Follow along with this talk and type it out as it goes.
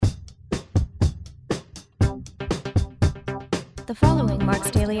The following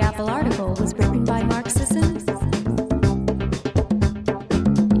Mark's Daily Apple article was written by Mark Sisson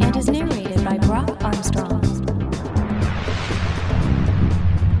and is narrated by Brock Armstrong.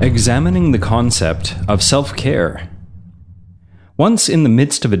 Examining the concept of self-care. Once in the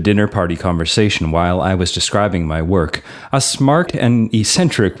midst of a dinner party conversation while I was describing my work, a smart and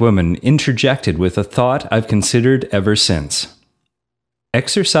eccentric woman interjected with a thought I've considered ever since.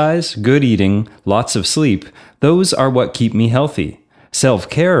 Exercise, good eating, lots of sleep, those are what keep me healthy.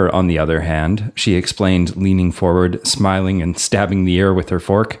 Self-care, on the other hand, she explained, leaning forward, smiling and stabbing the air with her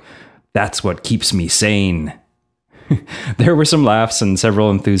fork, that's what keeps me sane. There were some laughs and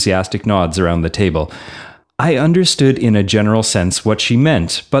several enthusiastic nods around the table. I understood in a general sense what she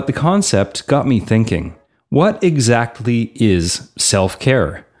meant, but the concept got me thinking. What exactly is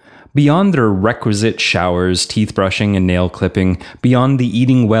self-care? Beyond the requisite showers, teeth brushing, and nail clipping, beyond the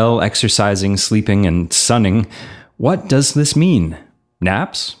eating well, exercising, sleeping, and sunning, what does this mean?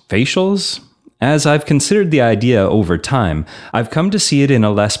 Naps? Facials? As I've considered the idea over time, I've come to see it in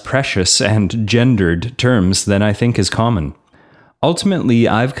a less precious and gendered terms than I think is common. Ultimately,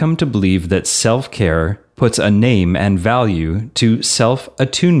 I've come to believe that self-care puts a name and value to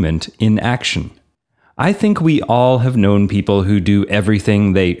self-attunement in action. I think we all have known people who do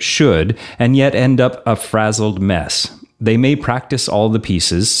everything they should and yet end up a frazzled mess. They may practice all the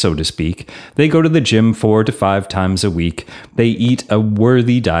pieces, so to speak. They go to the gym 4 to 5 times a week. They eat a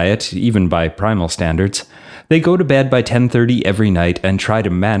worthy diet, even by primal standards. They go to bed by 10:30 every night and try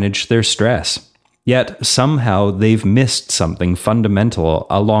to manage their stress. Yet somehow they've missed something fundamental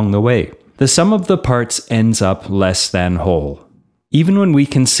along the way. The sum of the parts ends up less than whole. Even when we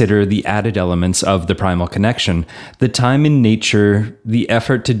consider the added elements of the primal connection, the time in nature, the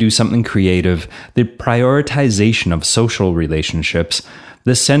effort to do something creative, the prioritization of social relationships,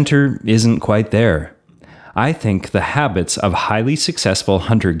 the center isn't quite there. I think the habits of highly successful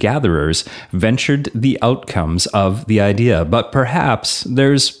hunter-gatherers ventured the outcomes of the idea, but perhaps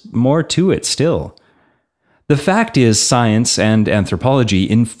there's more to it still. The fact is, science and anthropology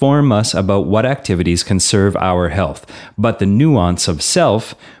inform us about what activities can serve our health, but the nuance of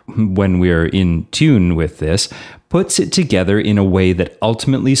self, when we're in tune with this, puts it together in a way that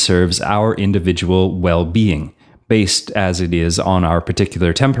ultimately serves our individual well-being, based as it is on our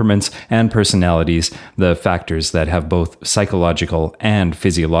particular temperaments and personalities, the factors that have both psychological and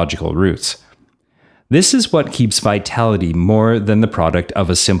physiological roots. This is what keeps vitality more than the product of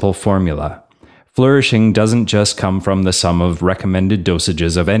a simple formula. Flourishing doesn't just come from the sum of recommended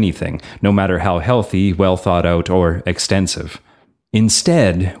dosages of anything, no matter how healthy, well thought out, or extensive.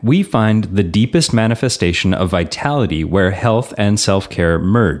 Instead, we find the deepest manifestation of vitality where health and self-care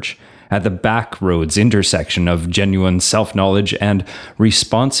merge, at the backroads intersection of genuine self-knowledge and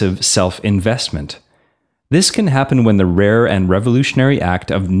responsive self-investment. This can happen when the rare and revolutionary act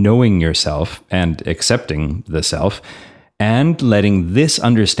of knowing yourself and accepting the self and letting this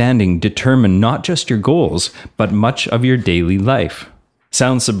understanding determine not just your goals, but much of your daily life.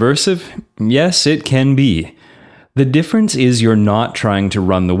 Sounds subversive? Yes, it can be. The difference is you're not trying to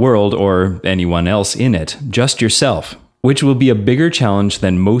run the world or anyone else in it, just yourself, which will be a bigger challenge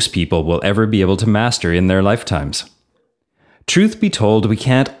than most people will ever be able to master in their lifetimes. Truth be told, we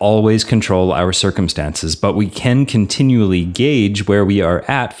can't always control our circumstances, but we can continually gauge where we are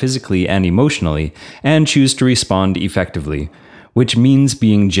at physically and emotionally and choose to respond effectively, which means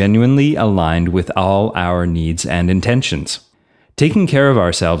being genuinely aligned with all our needs and intentions. Taking care of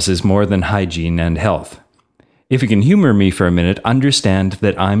ourselves is more than hygiene and health. If you can humor me for a minute, understand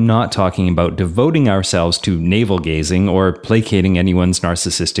that I'm not talking about devoting ourselves to navel-gazing or placating anyone's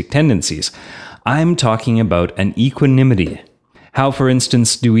narcissistic tendencies. I'm talking about an equanimity. How, for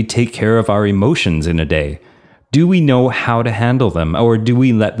instance, do we take care of our emotions in a day? Do we know how to handle them, or do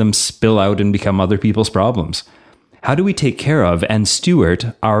we let them spill out and become other people's problems? How do we take care of and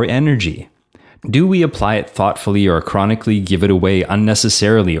steward our energy? Do we apply it thoughtfully or chronically give it away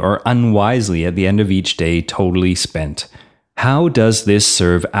unnecessarily or unwisely at the end of each day totally spent? How does this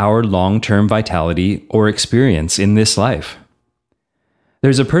serve our long-term vitality or experience in this life?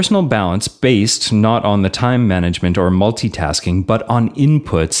 There's a personal balance based not on the time management or multitasking, but on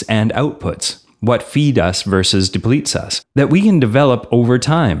inputs and outputs, what feed us versus depletes us, that we can develop over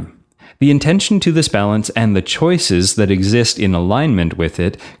time. The intention to this balance and the choices that exist in alignment with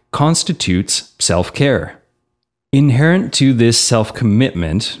it constitutes self-care. Inherent to this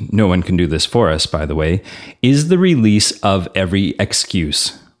self-commitment, no one can do this for us, by the way, is the release of every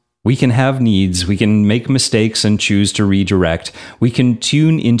excuse. We can have needs, we can make mistakes and choose to redirect, we can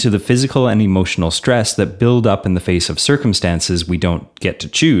tune into the physical and emotional stress that build up in the face of circumstances we don't get to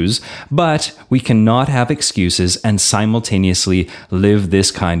choose, but we cannot have excuses and simultaneously live this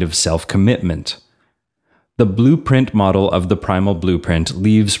kind of self-commitment. The blueprint model of the primal blueprint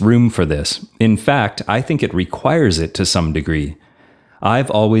leaves room for this. In fact, I think it requires it to some degree.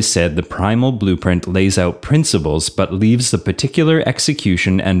 I've always said the primal blueprint lays out principles but leaves the particular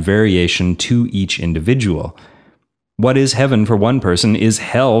execution and variation to each individual. What is heaven for one person is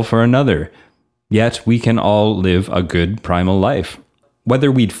hell for another. Yet we can all live a good primal life.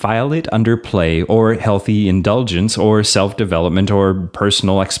 Whether we'd file it under play or healthy indulgence or self-development or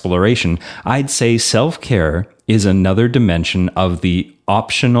personal exploration, I'd say self-care is another dimension of the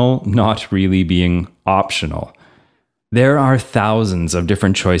optional not really being optional. There are thousands of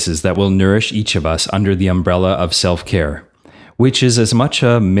different choices that will nourish each of us under the umbrella of self-care, which is as much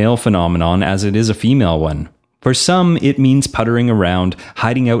a male phenomenon as it is a female one. For some, it means puttering around,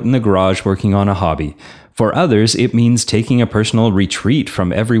 hiding out in the garage working on a hobby. For others, it means taking a personal retreat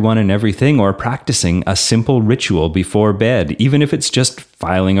from everyone and everything or practicing a simple ritual before bed, even if it's just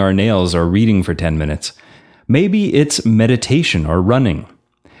filing our nails or reading for 10 minutes. Maybe it's meditation or running.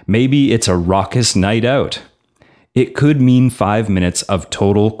 Maybe it's a raucous night out. It could mean 5 minutes of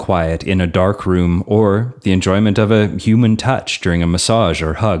total quiet in a dark room or the enjoyment of a human touch during a massage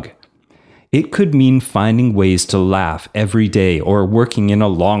or hug. It could mean finding ways to laugh every day or working in a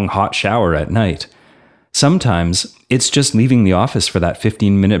long hot shower at night. Sometimes it's just leaving the office for that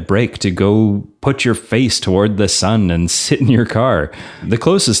 15-minute break to go put your face toward the sun and sit in your car, the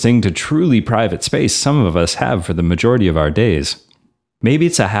closest thing to truly private space some of us have for the majority of our days. Maybe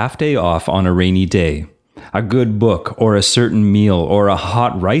it's a half day off on a rainy day, a good book or a certain meal or a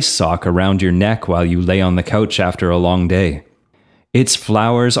hot rice sock around your neck while you lay on the couch after a long day. It's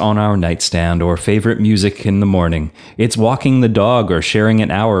flowers on our nightstand or favorite music in the morning. It's walking the dog or sharing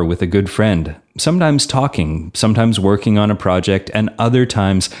an hour with a good friend. Sometimes talking, sometimes working on a project, and other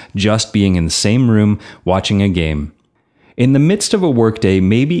times just being in the same room watching a game. In the midst of a workday,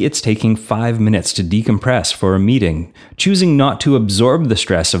 maybe it's taking 5 minutes to decompress for a meeting, choosing not to absorb the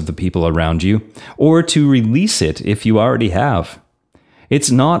stress of the people around you, or to release it if you already have. It's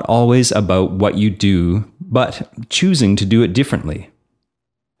not always about what you do, but choosing to do it differently.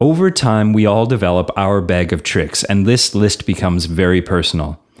 Over time, we all develop our bag of tricks, and this list becomes very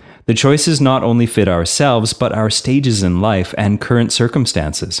personal. The choices not only fit ourselves, but our stages in life and current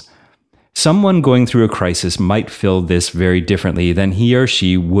circumstances. Someone going through a crisis might feel this very differently than he or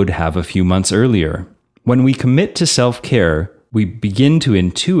she would have a few months earlier. When we commit to self-care, we begin to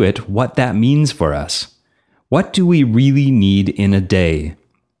intuit what that means for us. What do we really need in a day?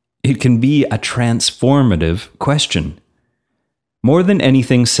 It can be a transformative question. More than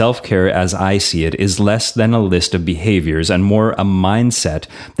anything, self-care, as I see it, is less than a list of behaviors and more a mindset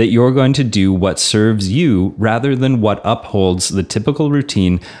that you're going to do what serves you rather than what upholds the typical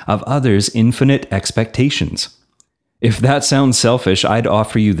routine of others' infinite expectations. If that sounds selfish, I'd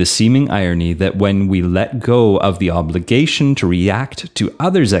offer you the seeming irony that when we let go of the obligation to react to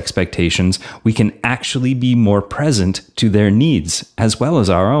others' expectations, we can actually be more present to their needs as well as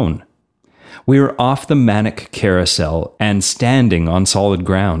our own. We're off the manic carousel and standing on solid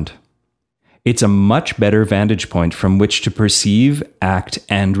ground. It's a much better vantage point from which to perceive, act,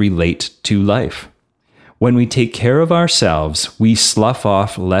 and relate to life. When we take care of ourselves, we slough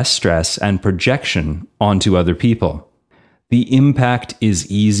off less stress and projection onto other people. The impact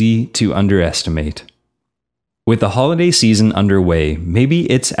is easy to underestimate. With the holiday season underway, maybe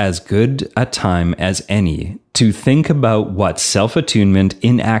it's as good a time as any to think about what self-attunement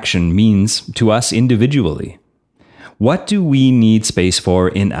in action means to us individually. What do we need space for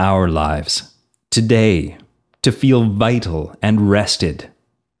in our lives today to feel vital and rested?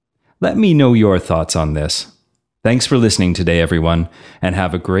 Let me know your thoughts on this. Thanks for listening today, everyone, and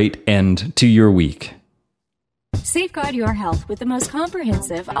have a great end to your week. Safeguard your health with the most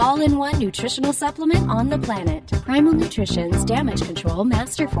comprehensive all-in-one nutritional supplement on the planet. Primal Nutrition's Damage Control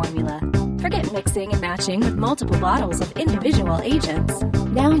Master Formula. Forget mixing and matching with multiple bottles of individual agents.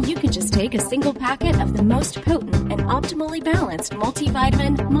 Now you can just take a single packet of the most potent and optimally balanced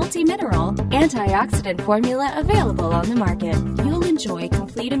multivitamin, multi-mineral, antioxidant formula available on the market. You'll enjoy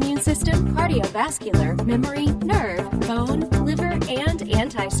complete immune system, cardiovascular, memory, nerve, bone, liver, and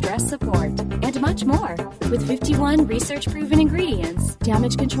anti-stress support. And much more. With 51 research-proven ingredients,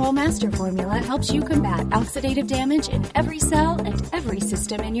 Damage Control Master Formula helps you combat oxidative damage in every cell and every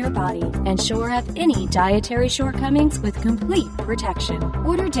system in your body and shore up any dietary shortcomings with complete protection.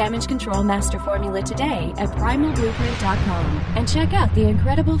 Order Damage Control Master Formula today at primalblueprint.com and check out the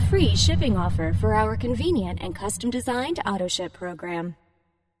incredible free shipping offer for our convenient and custom-designed auto-ship program.